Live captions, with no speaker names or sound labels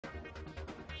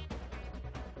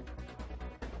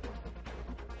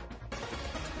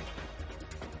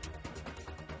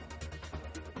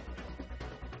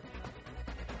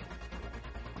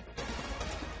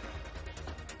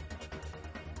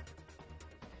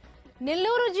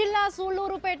నెల్లూరు జిల్లా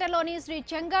సూళ్లూరుపేటలోని శ్రీ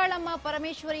చెంగాళమ్మ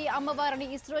పరమేశ్వరి అమ్మవారిని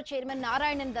ఇస్రో చైర్మన్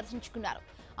నారాయణన్ దర్శించుకున్నారు.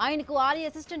 ఆయనకు ఆలయ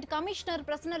అసిస్టెంట్ కమిషనర్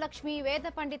ప్రసన్నలక్ష్మి వేద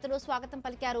పండితులు స్వాగతం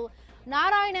పలికారు.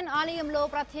 నారాయణన్ ఆలయంలో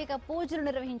ప్రత్యేక పూజలు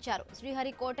నిర్వహించారు.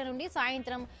 శ్రీహరికోట నుండి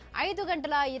సాయంత్రం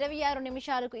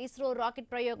 5:26 ఇస్రో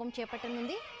రాకెట్ ప్రయోగం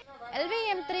చేపట్టనుంది.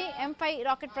 LVM-3 M5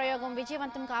 రాకెట్ ప్రయోగం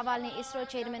విజయవంతం కావాలని ఇస్రో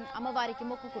చైర్మన్ అమ్మవారికి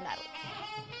మొక్కుకున్నారు.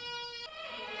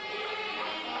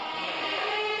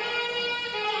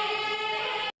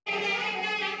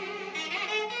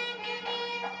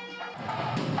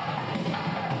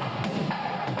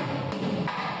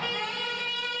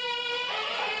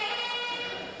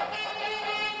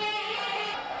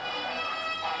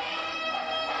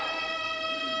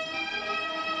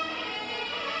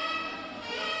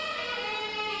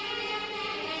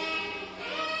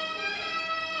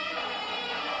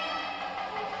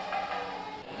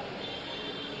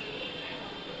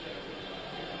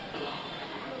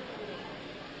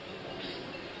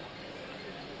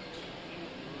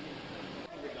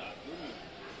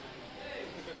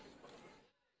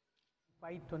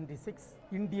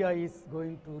 India is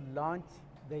going to launch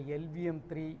the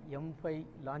LVM-3 M5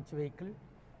 launch vehicle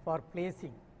for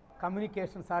placing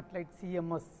communication satellite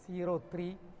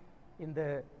CMS-03 in the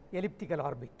elliptical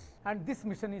orbit. And this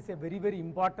mission is a very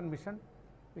important mission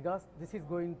because this is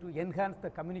going to enhance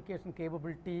the communication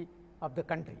capability of the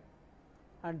country.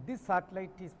 And this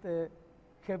satellite is the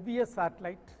heaviest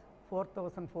satellite,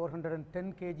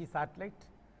 4,410 kg satellite,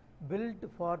 built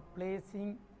for placing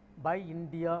by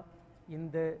India in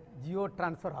the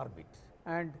geo-transfer orbit.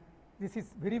 And this is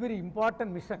very important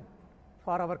mission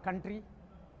for our country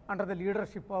under the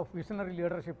visionary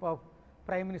leadership of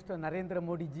Prime Minister Narendra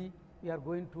Modi ji. We are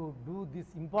going to do this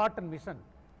important mission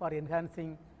for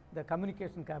enhancing the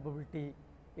communication capability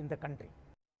in the country.